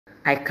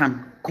I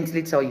can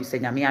completely tell you, say,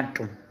 Nyame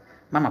adom,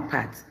 Mama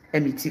Pat,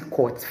 MET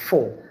Court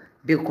 4,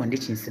 bail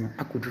conditions,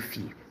 I could do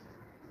fee.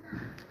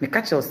 Me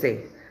catch you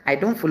say, I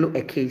don't follow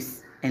a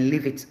case and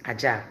leave it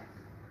ajar.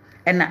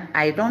 And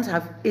I don't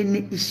have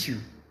any issue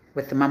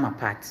with Mama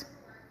Pat.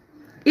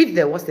 If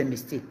there was a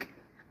mistake,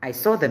 I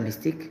saw the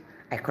mistake,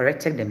 I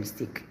corrected the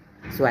mistake.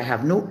 So I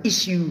have no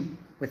issue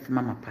with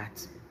Mama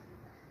Pat.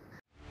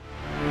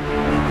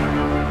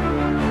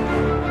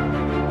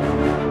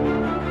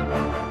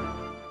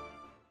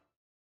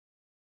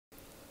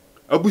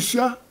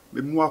 Abusia,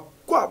 me mwa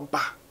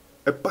kwaba,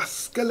 eba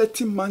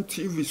Skeleton Man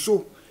TV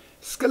so,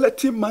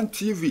 Skeleton Man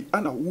TV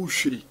ana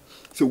wushi.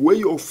 So where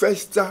your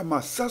first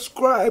time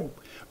subscribe,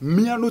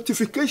 me a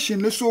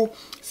notification so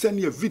send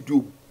your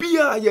video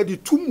bia ya di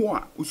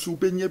tumwa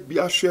usubenye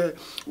bia share,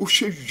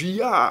 ushe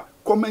via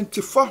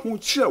comment fa ho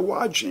kire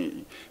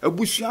wajen.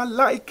 Abusia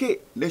like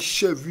it, let's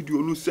share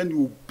video no send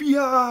you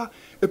bia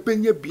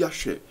epenye bia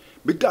share.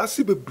 Me da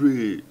si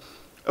bebre.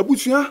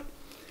 Abusia,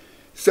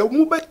 se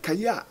mo be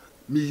kaya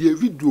mi ye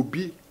video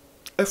bi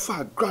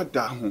efa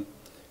Agradaa ho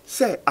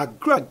say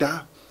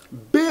Agradaa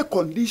bail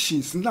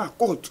conditions na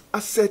court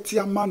asset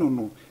ya mano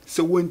no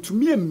se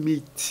wentumi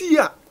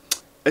metia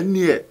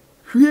ene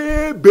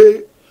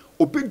hwebe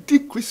obedi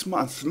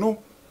Christmas no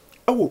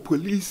ewo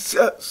police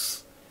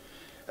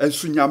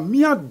enso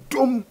Nyame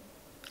adom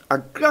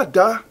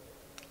Agradaa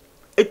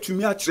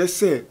etumi a kire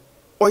se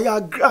oya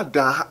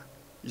Agradaa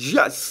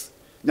yes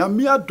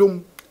Nyame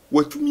adom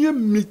watumi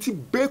meet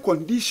bail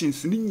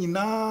conditions ni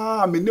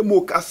nyina me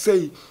mo ka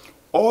say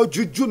o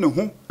juju ne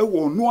ho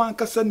ewo no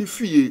ankasa ne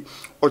fie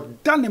o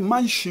dane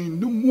mansion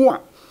no mu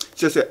a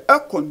se air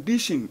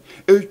condition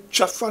e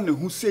twafa ne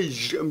ho say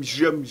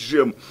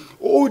jrem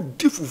o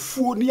di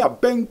fufuo ni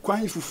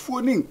abenkwan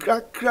fufuo ni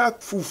nkrakra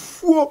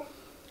fufuo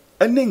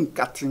ene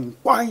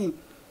nkatenkwan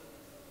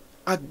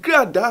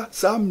Agradaa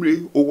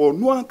samre o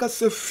no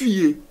ankasa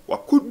fie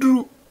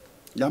wakoduru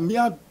Nyame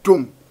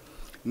adom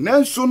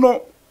nanso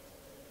no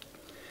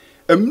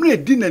emre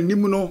di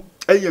nanim no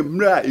eye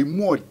mre a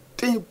emu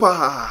odin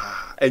pa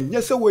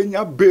enye se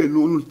wanya bail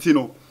no ti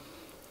no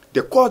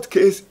the court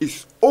case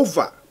is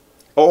over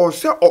or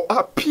say or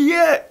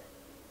appear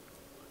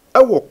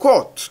ewo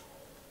court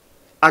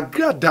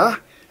Agradaa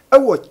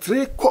ewo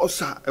 3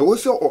 courts e wo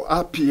say or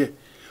appear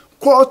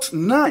court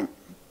 9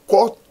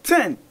 court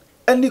 10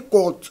 any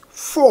court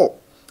 4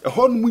 e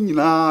honum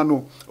nyina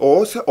no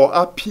or say or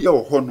appear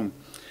o honum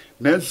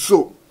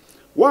nanso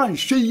one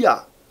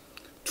hwe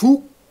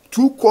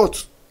two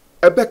courts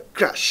ebe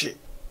crash.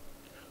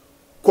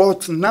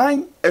 Court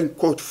 9 and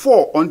court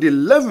 4 on the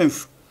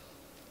 11th.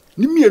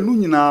 Ni mienu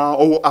nyina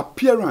or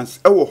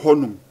appearance ewo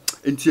honum.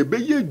 Enti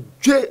ebeye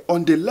dwe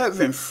on the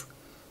 11th.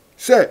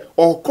 Say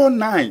or court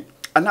 9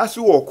 and as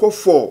or court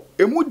 4.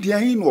 Emu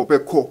dian no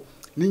obeko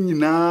ni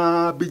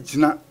nyina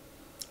begina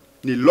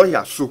ni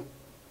lawyer so.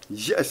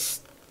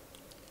 Yes.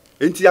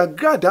 Enti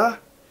Agradaa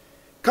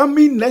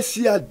coming next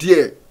year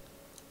there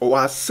or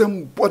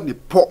asem body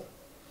po.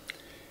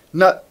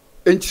 Na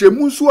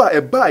enchiremu nso a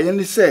eba ye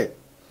ne se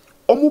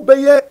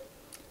omubeye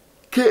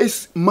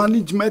case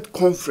management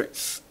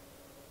conference.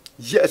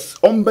 Yes,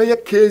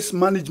 ombeye case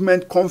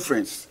management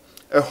conference.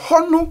 E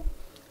hono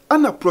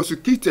ana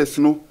prosecutors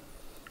no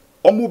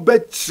omube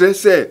kire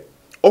se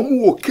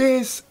omu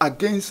case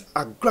against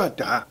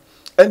Agradaa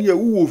and ye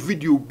wo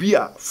video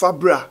bia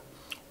fabra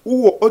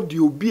wo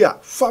audio bia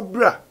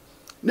fabra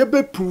ne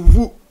be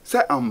prove se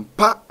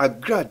ampa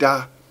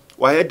Agradaa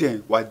wa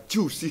eden wa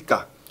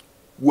jiusika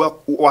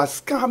wa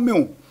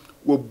scam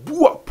wa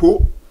bua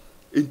po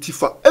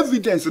intifa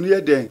evidence no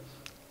yeden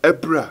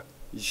ebra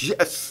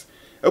yes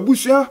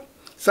abusia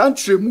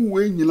santremu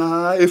we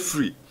nyina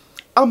efri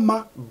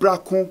ama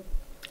Brako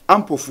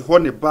Ampofo ho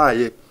ne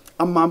baaye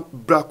ama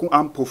Brako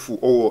Ampofo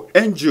o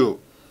angel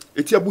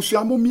eti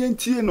abusia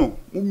momientie no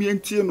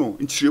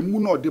ntremu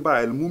no de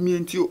baaye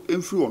momientie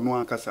emfri ono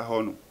akasa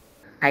ho no.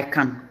 I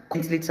can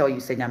completely tell you,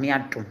 say, Nyame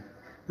adom,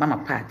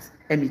 Mama Pat,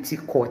 MET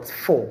Court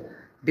 4,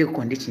 bail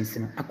conditions,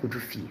 I could do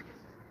fee.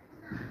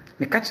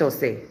 Me catch you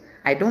say,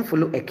 I don't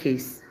follow a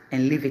case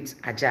and leave it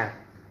ajar.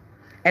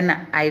 And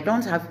I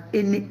don't have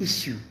any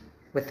issue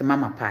with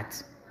Mama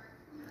Pat.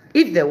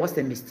 If there was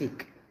a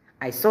mistake,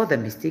 I saw the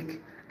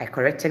mistake, I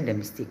corrected the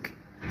mistake.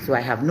 So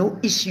I have no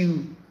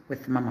issue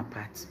with Mama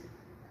Pat.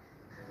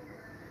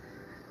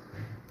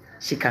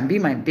 She can be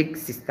my big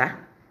sister.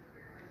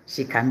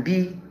 She can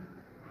be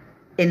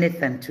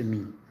anything to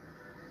me.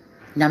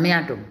 Nyame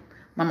adom,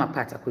 Mama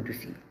Pat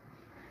akodufi.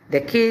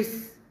 The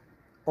case,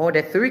 or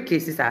the 3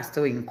 cases are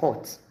still in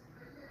court.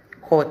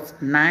 Court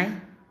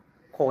 9,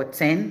 Court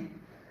 10,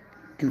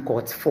 and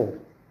Court 4.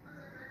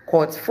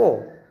 Court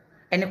 4,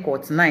 and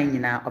Court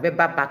 9,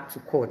 obeba back to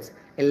court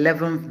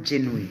 11th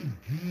January.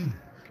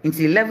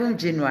 Until 11th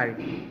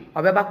January,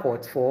 obeba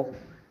Court 4,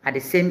 at the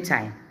same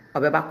time,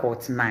 obeba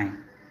Court 9.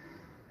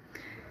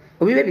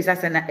 We be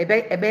saying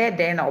ebe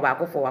then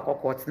obako for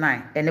Court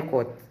 9 and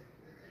Court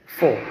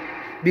 4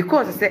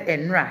 because say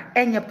enra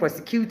enye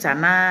prosecutor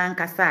na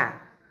nkasa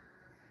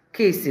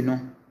case no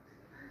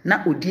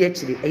na odi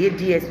akire eye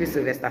DSP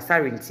Sylvester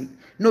Sarenti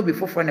no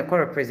before for ne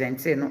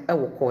represent no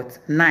e court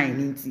 9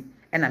 nti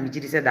and I'm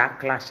just said that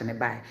clash and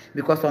buy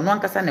because on one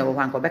kasa na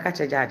one go back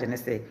judge and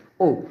say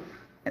oh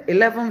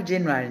 11th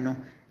January no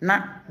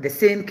na the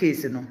same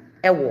case no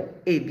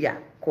e bia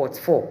court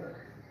 4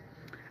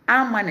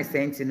 am man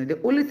sent no the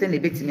only thing e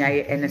betimi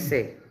aye and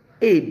say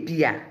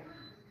bia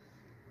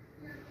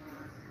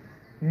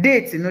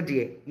date no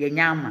de ye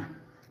nyama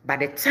but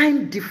the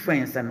time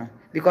difference no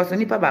because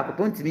onipa ba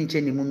ko ntimi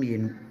nche ne mu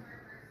mienu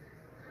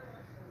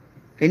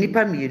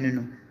enipa mienu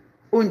no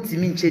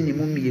ontimi nche ne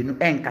mu mienu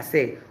enka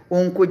say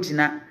onko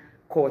gina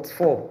court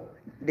 4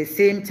 the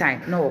same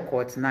time no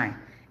court 9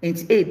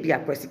 enti bia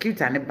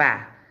prosecutor ne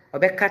ba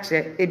obeka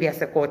kire bia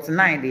say court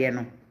 9 de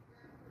no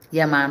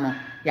ye ma no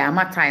ya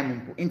ma time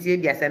mpo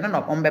enti bia say no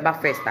no ombeba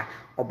first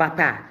oba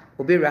pa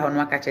obewura ho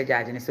no aka kire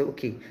judge ne say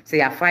okay say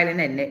ya file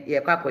na ne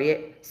ye kwa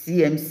koye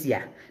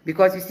CMC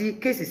because you see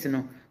cases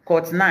no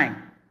court 9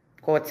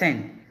 court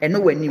 10 and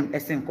no wanim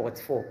esen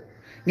court 4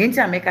 nti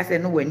ameka say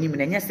no wanim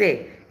na nya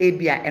say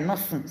bia eno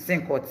so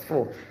sen court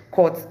 4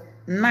 court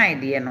 9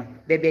 de no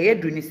bebe ye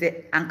do ni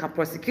say anka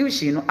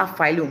prosecution no a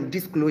file on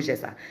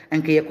disclosures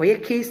anka ye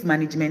koye case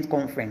management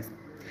conference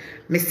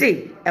me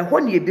say ho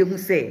ne ebe hu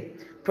say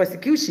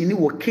prosecution ni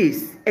wo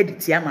case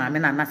editia ma me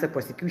na say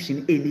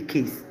prosecution any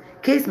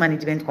case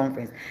management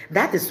conference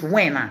that is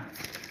when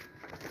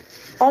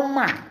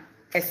oma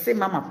ese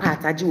mama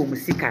part age wo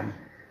musika no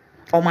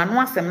oma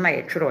no asem na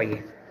ye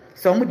twroye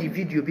so omo di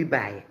video bi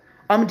bae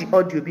omo di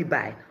audio bi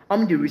bae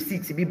omo di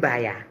receipt bi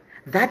bae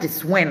that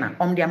is when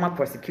omo di ama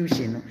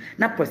prosecution no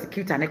na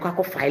prosecutor ne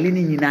kwa file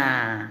ni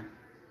nyina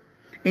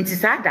enti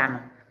sa da no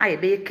aye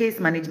be case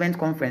management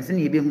conference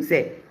ni ebe hu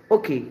say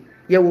okay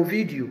ye wo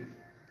video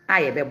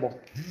aye bebo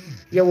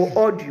ye wo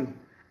audio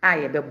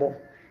aye bebo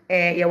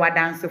ye wa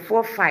dance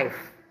 4-5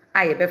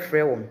 aye be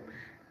frɛ wo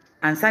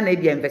ansa na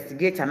bia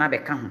investigator na be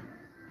ka ho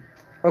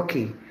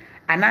okay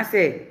and I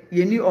say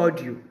ye ni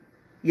audio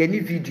ye ni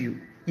video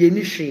ye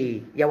ni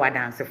hwe ye wa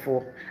dance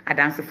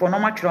for no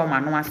ma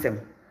trauma no asem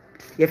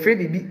ye frɛ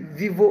bibi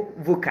vivo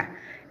vocal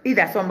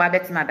either some ba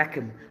betina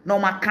dakem no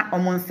ma ka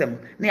omonsem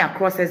na ya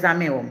cross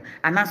examine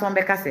and some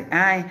be ka say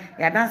ai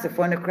ya dance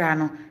for no kra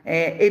no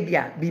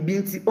ebia bibi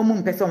nti omu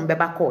mpese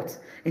ombeba court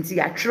nti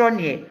ya twro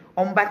ne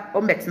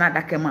ombetina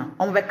dakem a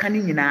ombe ka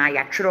ni nyina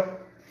ya twro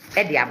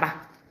e de aba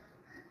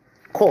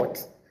court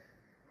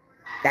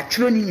ya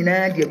twro ni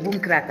nyina de bum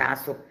krata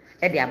so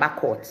e de aba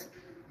court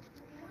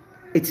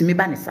etimi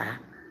ba ne saa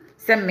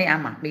sem me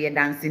ama me ye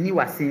dance ni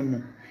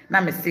wasem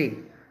na me say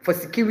for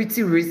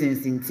security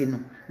reasons nti no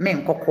me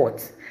nko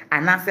court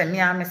anase me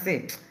am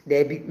say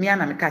there be me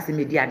na me ka say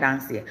me di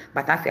dance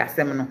but afi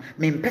asem no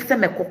me mpese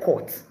me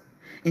court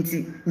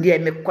nti de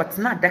me court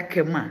na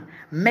dakem a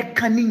me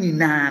kan ni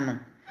nyina no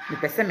me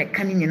pese me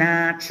kan ni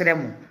nyina kire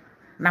mo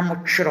na mo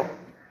tworo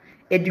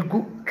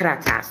edigu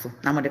krata so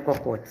na mo de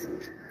court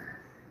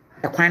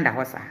e kwan da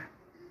hosa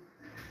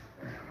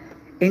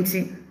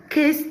nti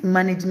case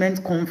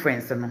management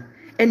conference no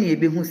eni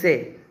ebe hu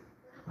say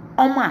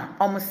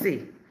omo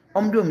say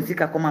omdo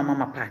muzika koma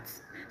mama part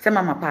se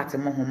mama part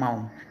mo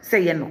homa se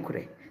ye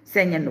nokure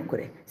se nye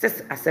nokure se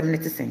asem ne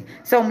tesen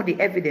se omo the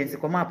evidence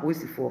koma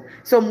aposifo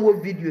se omo wo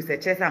video se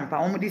che sampa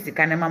omo di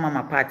sika ne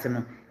mama part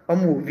no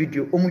omo wo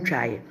video omo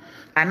twaye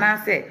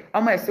ana se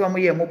omo ese omo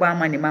ye mobile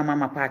money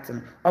mama part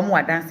no omo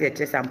wa dance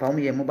che sampa omo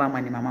ye mobile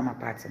money mama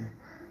part no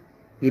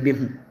ye be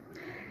hu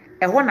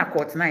e ho na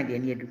court 9 de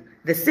ne edu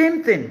the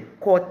same thing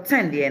court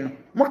 10 de no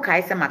mo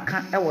kai se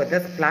maka e wo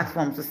this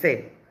platform to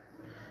say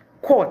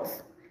court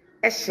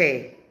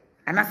share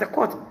and as a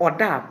court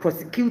order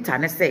prosecutor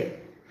ne say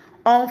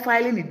on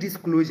filing the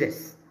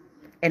disclosures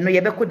and no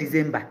yebeko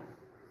December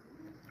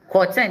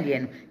court 10 de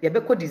no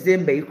yebeko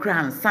December you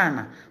kran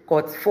sana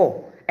court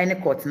 4 any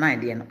court 9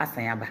 de no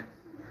asan aba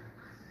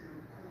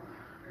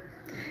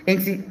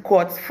enti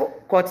court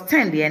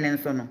 10 de no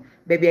so no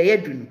baby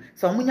ayedu no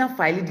so omunya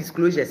file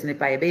disclosures ne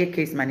pa yebe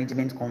case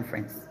management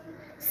conference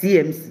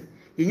CMC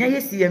yenya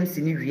ye CMC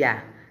ni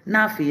wia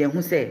na afi ye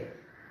hu say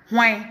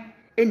hwan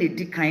ene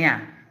di kan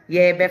a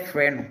ye be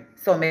frɛ no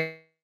so me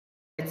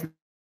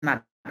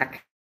na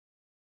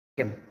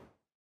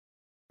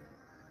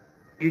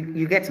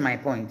you get my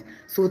point.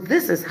 So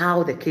this is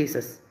how the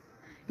cases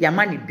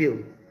yamani bill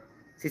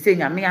say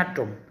nyame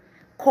atom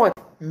court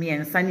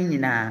miensa ni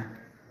nyina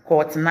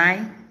court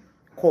 9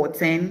 court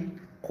 10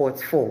 court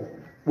 4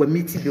 we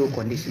meet bill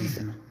conditions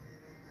no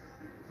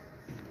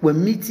we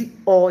meet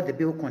all the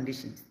bill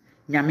conditions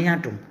nyame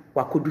adom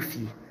wakodu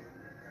fie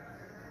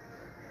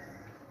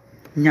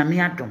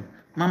nyame adom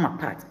mama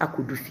part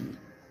akodu fie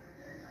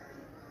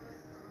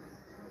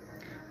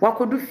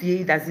wakodu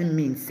fie doesn't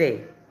mean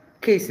say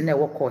case na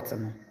wo court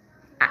no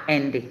a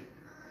ende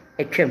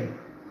etwam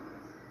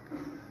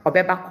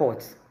obeba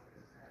court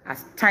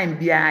as time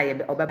bia ye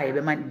obeba ye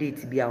be ma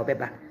date bia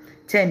obeba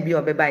time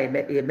bia obeba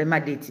ye be ma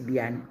date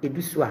bia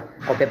edusu a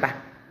obeba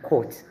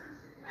court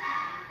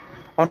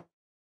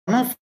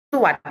no so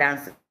wa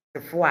dance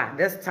for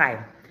this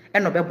time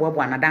and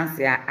obebo na dance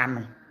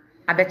ano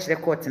abekire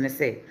court ne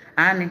say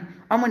ani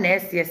omo na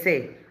ese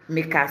say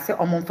meka se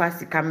omo mfa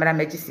sika mra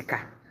magi sika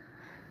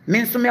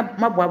Me nso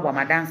maboaboa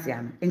ma dance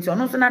ya no nti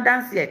ono nso na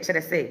dance ya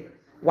kire say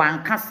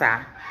wan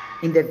kasa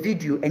in the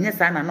video enye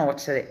sa na o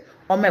kire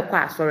o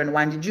mekwa asore no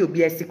wanjiji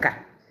obi asika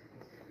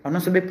ono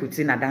nso be put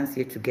na dance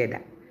ya together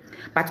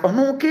but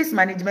ono case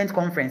management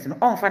conference no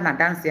on fa na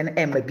dance ya no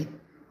emma bi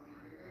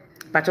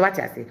but what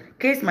I say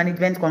case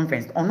management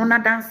conference ono na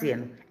dance ya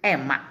no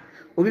emma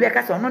obi be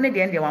kasa ono ne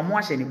de wa mo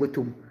ahye ne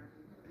botom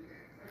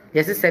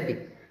yesi sebi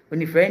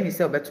oni friend ni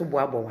se obeto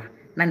boaboa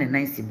na ne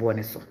nan si bo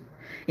ne so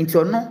nti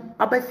ono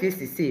aba fie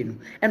sisi no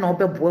e na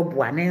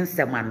obeboaboa ne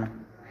nsem ano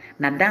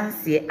na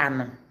dance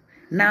ano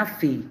na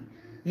afi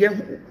ye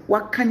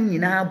waka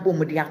nyina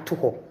bom de ato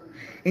ho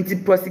nti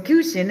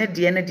prosecution ne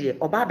de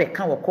oba be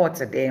ka wo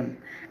court dem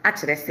a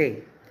kire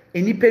se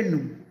enipa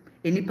num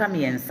enipa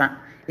miensa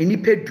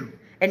enipa du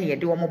ene ye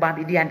de wo mo ba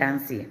be dia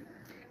dance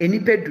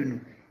enipa du no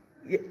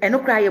eno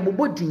kra ye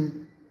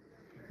bobodin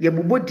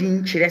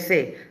kire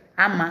se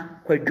ama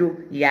kwadwo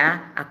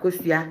ya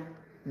akosua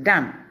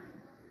dam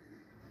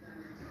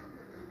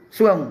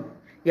so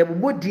ye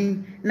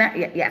bobodin na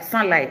ya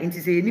sunlight nti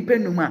se nipa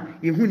num a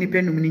ye hu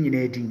nipa num ni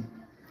nyina adin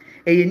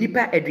eye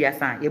nipa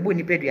aduasa ye bo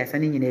nipa aduasa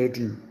ni nyina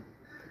adin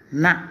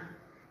na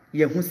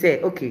ye hu se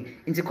okay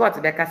nti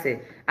court be ka se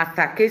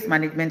after case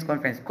management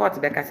conference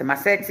court be ka se ma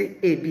set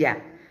ebia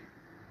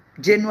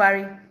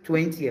January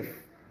 20th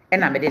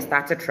and I made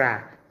start a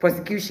trial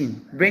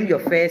prosecution bring your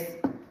first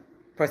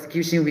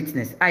prosecution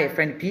witness I a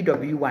friend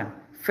PW1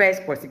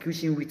 first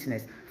prosecution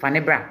witness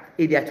fanebra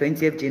ebia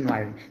 20th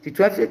January the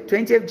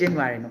 20th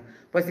January no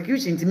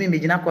prosecution to me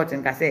megina court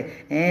nka say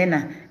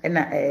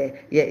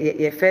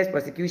ye first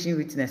prosecution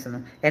witness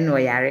no eno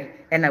yare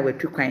ena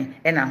watu kwan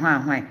ena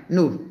hwan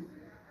no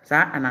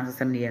sa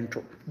anansem ne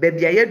yento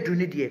babia ye du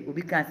ne de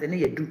obi kan say ne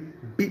ye du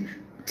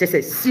just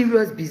a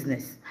serious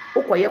business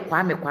okoye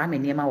kwame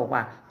niema wo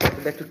a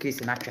beto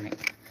case na twene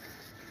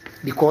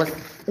because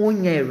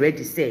onye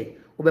ready say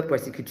obe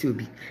prosecute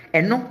obi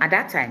eno at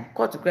that time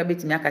court kura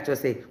betimi aka cho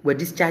say we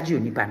discharge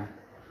onipa no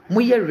mo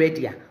ye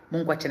ready a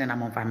mo nkwa chene na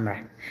mo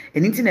famra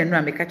eninti na enu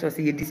ameka cho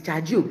say ye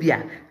discharge obi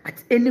a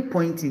at any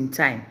point in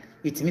time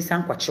itimi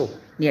san kwacho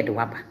na ye de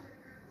waba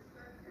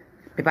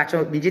pepa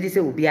cho bijedi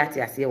say obi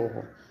ate ase wo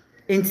ho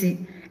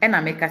enti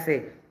ena meka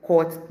say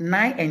court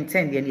 9 and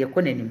 10 de ne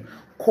ekonanim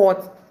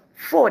court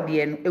 4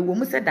 de no ewo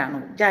mu se da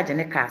no judge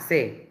ne ka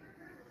say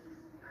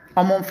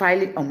omon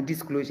file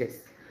disclosures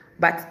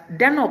but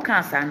then no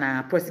cancer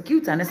na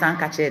prosecutor ne san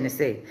ka che ne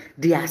say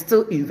they are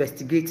still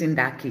investigating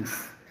that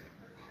case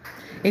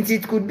and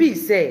it could be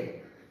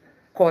say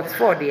court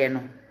 4 de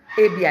no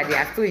ebia they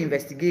are still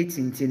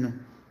investigating tino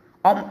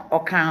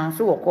okan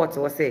so court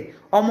wo say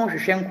omo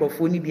hwehwe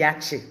nkrofo ni bi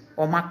ache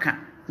omaka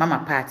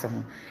mama part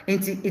ho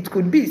and it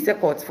could be say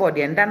court 4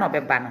 de nda no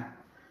beba no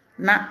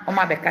na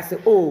oma beka se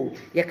oh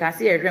ye ka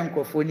se ye hwe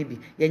nkrofo ni bi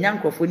ye nya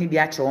nkrofo ni bi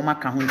ache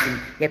omaka ho ntin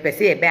ye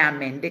pese ye be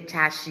amend the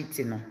charge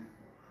sheet no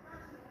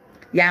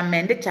ya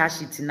amend the charge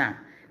sheet na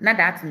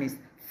that means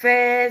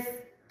first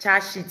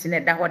charge sheet na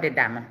da ho de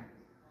da no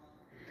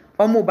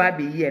omo ba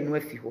be ye no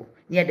afi ho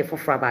ne de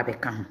foforo ba be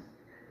ka ho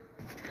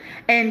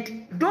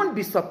and don't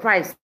be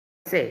surprised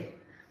say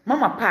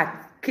mama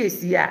part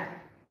case ya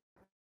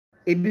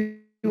ebi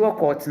wo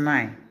court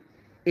 9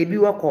 ebi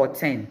wo court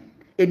 10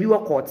 ebi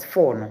wo court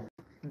 4 no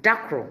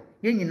dakro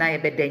ye nyina ye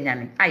be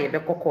danyane aye be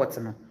court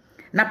no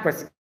na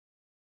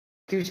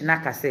prosecution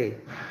aka say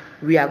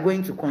we are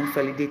going to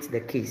consolidate the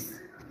case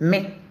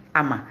me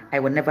ama I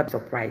will never be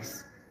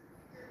surprised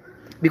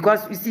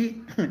because you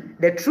see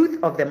the truth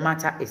of the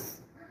matter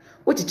is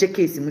ochiche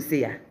case mu say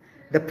ya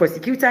the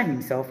prosecutor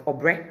himself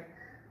obre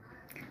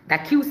the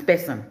accused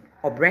person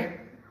obre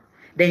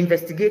the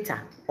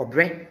investigator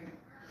obre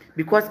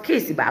because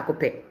case ba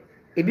akope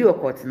ebi wo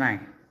court 9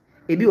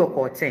 ebi wo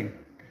court 10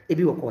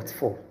 ebi wo court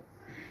 4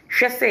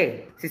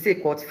 hwe say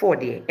court 4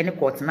 there any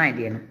court 9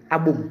 there no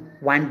abom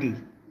one day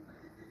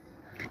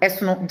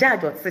esno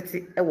judge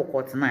otsete e wo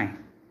court 9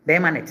 be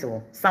man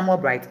etewo Samuel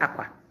Bright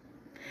Akwa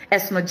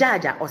esno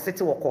judge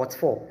osete wo court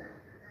 4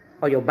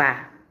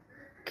 oyoba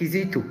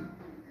Kizito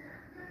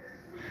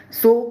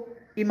so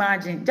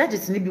imagine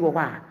judges ni bi wo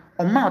ha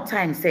on my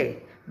time say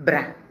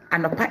bra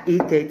anopa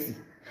 8:30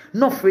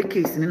 no free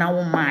case ni na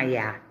wo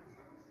maaya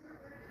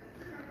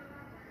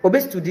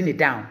obe student it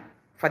down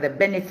for the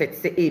benefit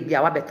say e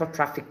bia wa beto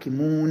traffic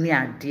mu ni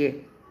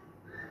ade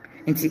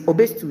nti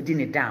obe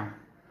student it down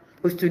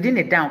o student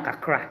it down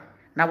kakra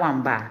na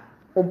wamba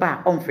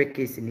oba on free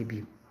case ni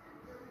bi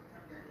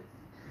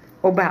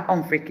oba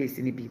on free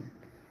case ni bi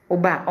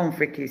oba on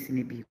free case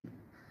ni bi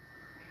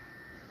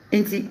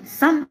nti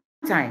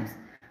sometimes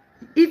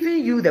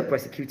even you the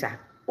prosecutor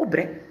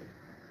obre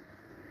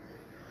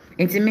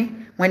nti me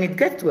when it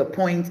gets to a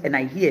point and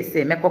I hear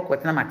say meko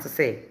court na mat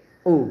say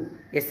oh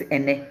yes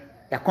ene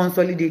ya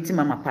consolidating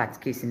mama part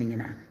case ni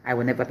nyina I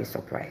will never be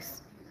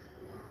surprised.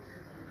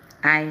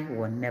 I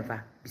will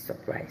never be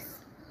surprised.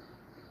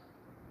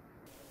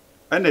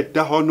 Ene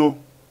da hono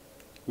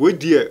we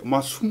die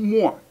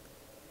masumo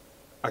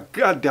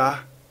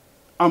Agradaa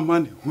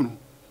amane hunu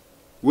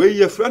we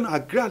ye fra na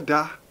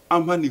Agradaa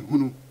amane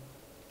hunu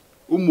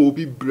umo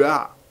bi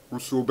bra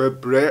nso be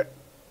bre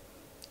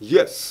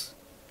Yes.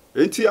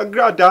 Enti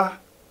Agradaa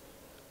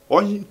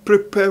on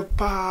prepare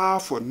pa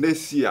for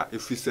next year.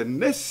 If it's a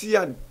next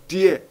year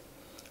dear,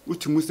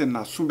 which must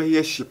na so be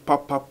ye shi pa.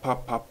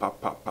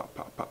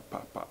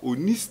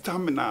 Oni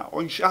stamina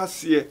on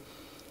chassis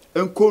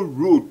enko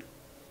road.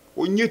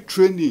 Onye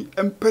training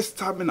empe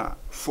stamina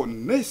for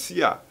next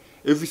year.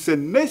 If it's a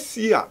next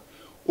year,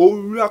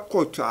 owura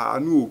kota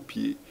anu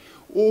opie.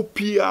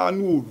 Opia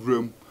anu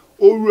rem.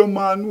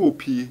 Orema anu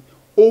opie.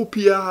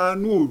 Opia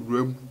anu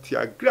rem. Ti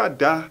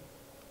Agradaa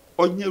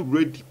onye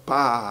ready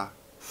pa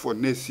for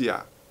next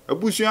year.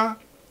 Abusia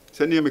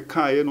sene me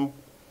kan ye no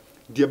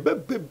de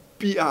bebe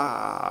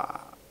bia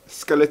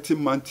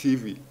Skeleton Man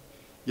TV.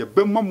 Ye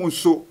be mamo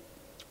so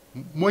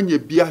monye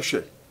bia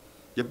hwe.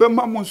 Ye be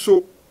mamo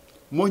so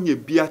monye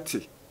bia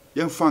te.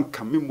 Ye mfa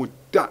nkame mo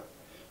da.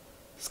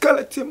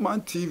 Skeleton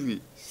Man TV,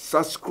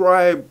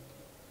 subscribe.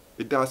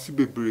 Edasi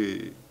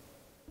bebre.